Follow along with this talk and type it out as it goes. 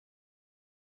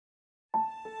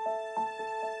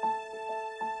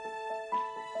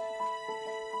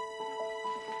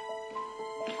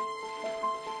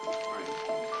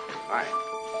Hi.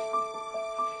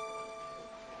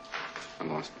 I'm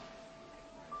lost.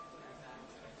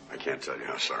 I can't tell you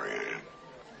how sorry I am.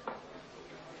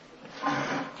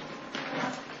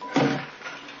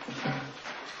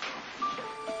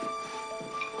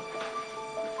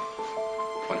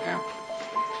 What happened?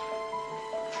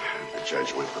 The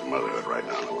judge went for motherhood right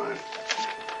down the line.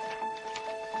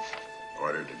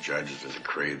 Ordered the judge to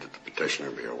decree that the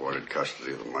petitioner be awarded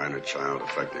custody of the minor child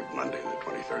effective Monday,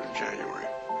 the 23rd of January.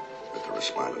 That the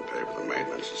respondent pay for the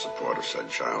maintenance and support of said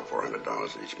child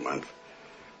 $400 each month.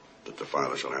 That the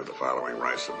father shall have the following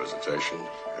rights of visitation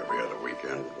every other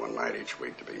weekend, one night each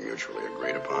week to be mutually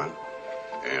agreed upon,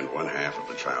 and 1/2 of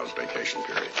the child's vacation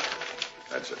period.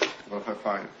 That's it. What if I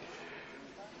fight it?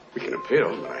 We can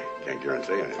appeal, but I can't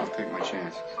guarantee anything. I'll take my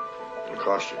chances. It'll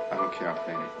cost you. I don't care. I'll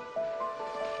pay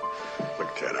it.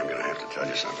 Look, Ted, I'm going to have to tell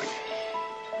you something.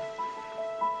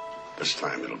 This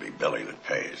time it'll be Billy that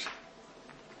pays.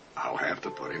 I'll have to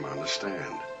put him on the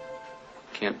stand.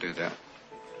 Can't do that.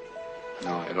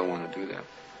 No, I don't want to do that.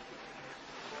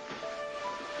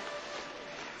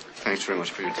 Thanks very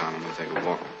much for your time. I'm going to take a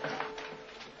walk.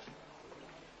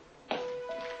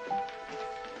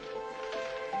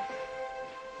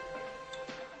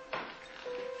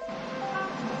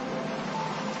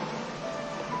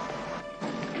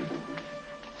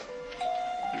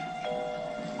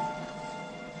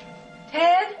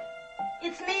 Ted,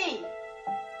 it's me.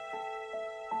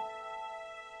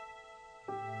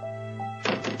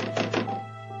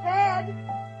 Ted,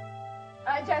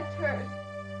 I just heard.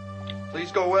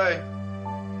 Please go away.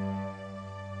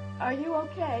 Are you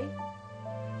okay?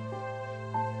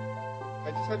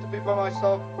 I just have to be by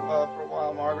myself for a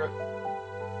while, Margaret.